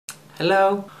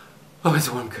Hello? Oh, it's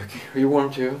warm cookie. Are you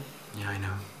warm too? Yeah, I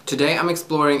know. Today I'm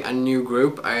exploring a new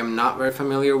group. I am not very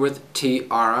familiar with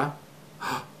T-ARA.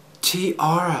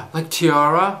 T-ARA? Like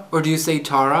tiara? Or do you say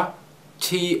Tara?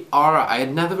 T-ARA. I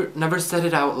had never said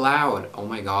it out loud. Oh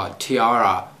my god.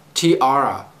 T-ARA.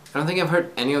 T-ARA. I don't think I've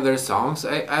heard any of their songs.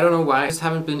 I don't know why. I just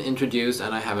haven't been introduced,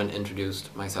 and I haven't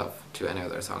introduced myself to any of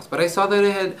their songs. But I saw that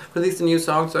they had released a new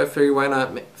song, so I figured why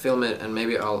not film it, and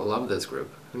maybe I'll love this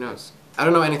group. Who knows? I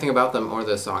don't know anything about them or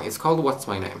the song. It's called What's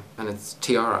My Name, and it's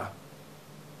T-ARA.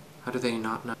 How do they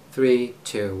not know? 3,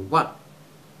 2, 1.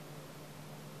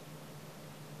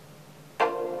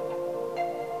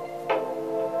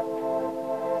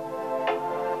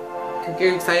 Are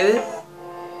you excited?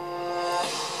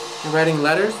 You're writing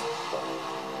letters?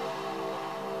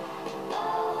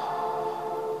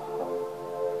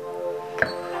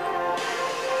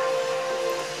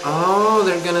 Oh,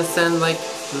 they're gonna send like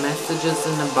messages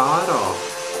in a bottle.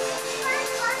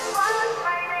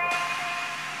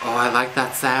 Oh, I like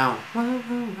that sound.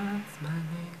 What's my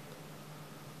name?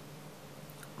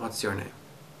 What's your name?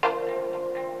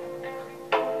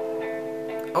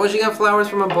 Oh, she got flowers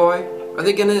from a boy. Are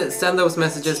they gonna send those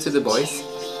messages to the boys?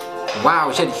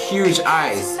 Wow, she had huge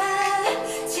eyes.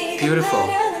 Beautiful.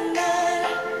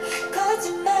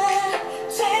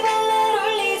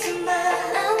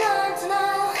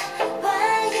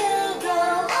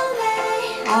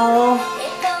 Oh.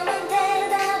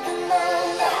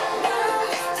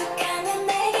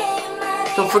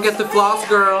 Don't forget the floss,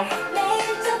 girl.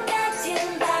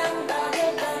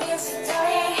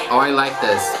 Oh, I like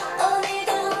this.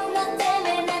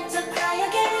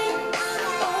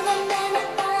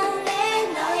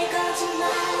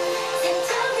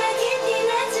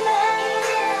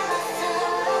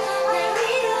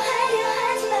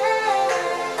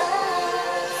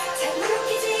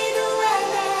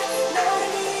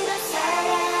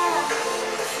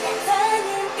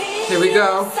 Here we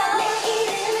go.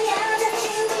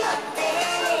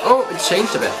 Oh, it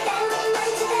changed a bit.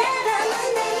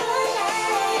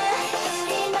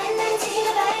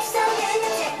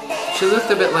 She looked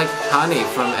a bit like Honey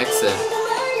from Exit.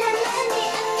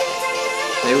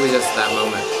 Maybe it was just that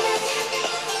moment.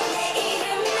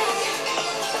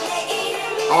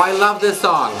 Oh, I love this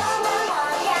song.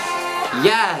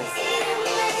 Yes!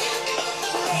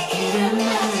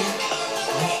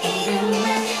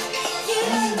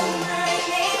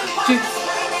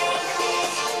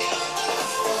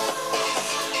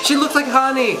 She looks like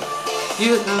Honey!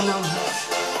 You don't know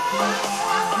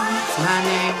what's my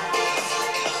name.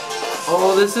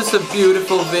 Oh, this is a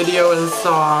beautiful video and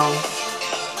song.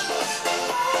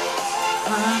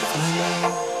 What's my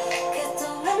name?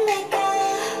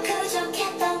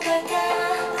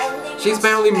 She's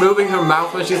barely moving her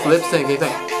mouth when she's lip syncing.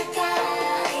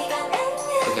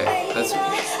 Okay, that's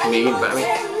mean, but I mean,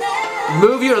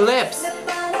 move your lips!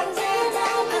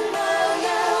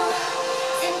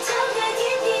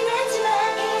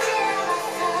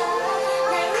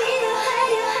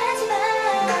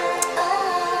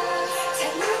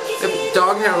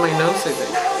 Dog hair on my nose, I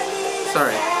think.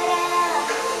 Sorry.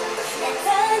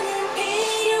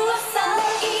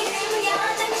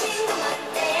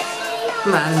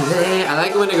 I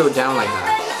like it when they go down like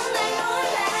that.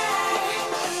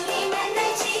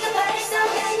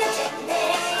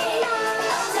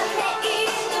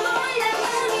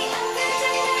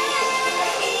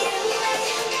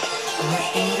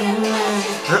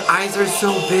 Her eyes are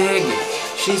so big.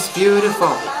 She's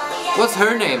beautiful. What's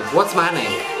her name? What's my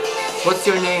name? What's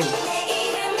your name?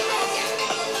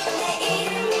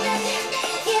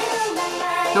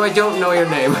 No, I don't know your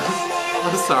name.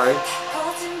 I'm sorry.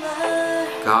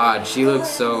 God, she looks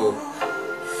so...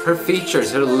 Her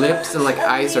features, her lips and like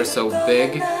eyes are so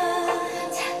big.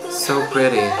 So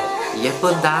pretty.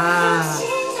 Yepada.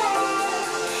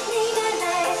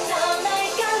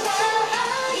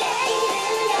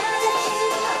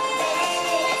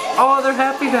 Oh, they're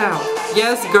happy now.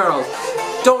 Yes, girls.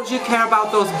 Don't you care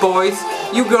about those boys?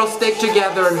 You girls stick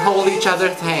together and hold each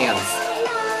other's hands.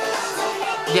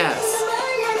 Yes.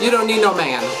 You don't need no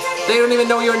man. They don't even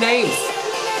know your names.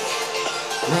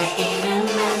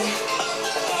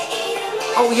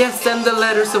 Oh yes, send the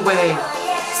letters away.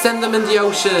 Send them in the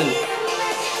ocean.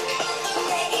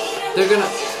 They're gonna...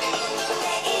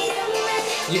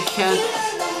 You can't...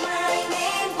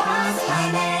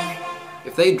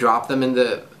 If they drop them in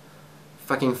the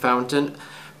fucking fountain...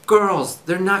 Girls,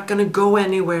 they're not gonna go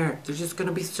anywhere. They're just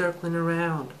gonna be circling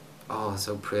around. Oh,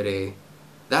 so pretty.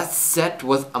 That set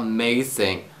was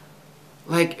amazing.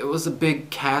 Like, it was a big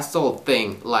castle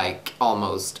thing, like,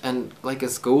 almost. And like a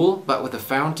school, but with a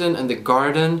fountain and the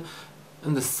garden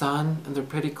and the sun and their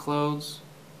pretty clothes.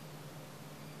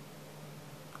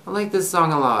 I like this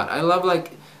song a lot. I love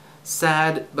like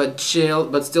sad but chill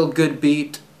but still good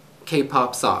beat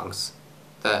K-pop songs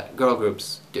that girl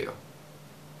groups do. You know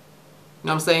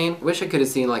what I'm saying? Wish I could have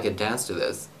seen like a dance to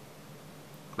this.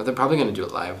 But they're probably gonna do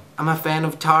it live. I'm a fan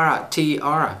of T-ARA.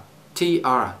 T-ARA.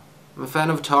 T-ARA. I'm a fan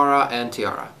of T-ARA and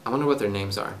T-ARA. I wonder what their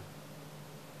names are.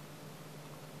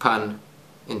 Pun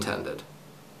intended.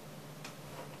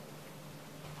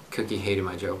 Cookie hated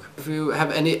my joke. If you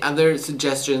have any other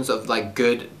suggestions of like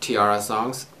good T-ARA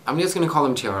songs, I'm just gonna call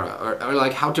them T-ARA, or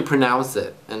like how to pronounce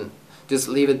it, and just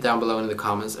leave it down below in the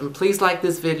comments. And please like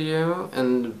this video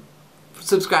and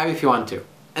subscribe if you want to.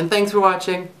 And thanks for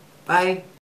watching. Bye!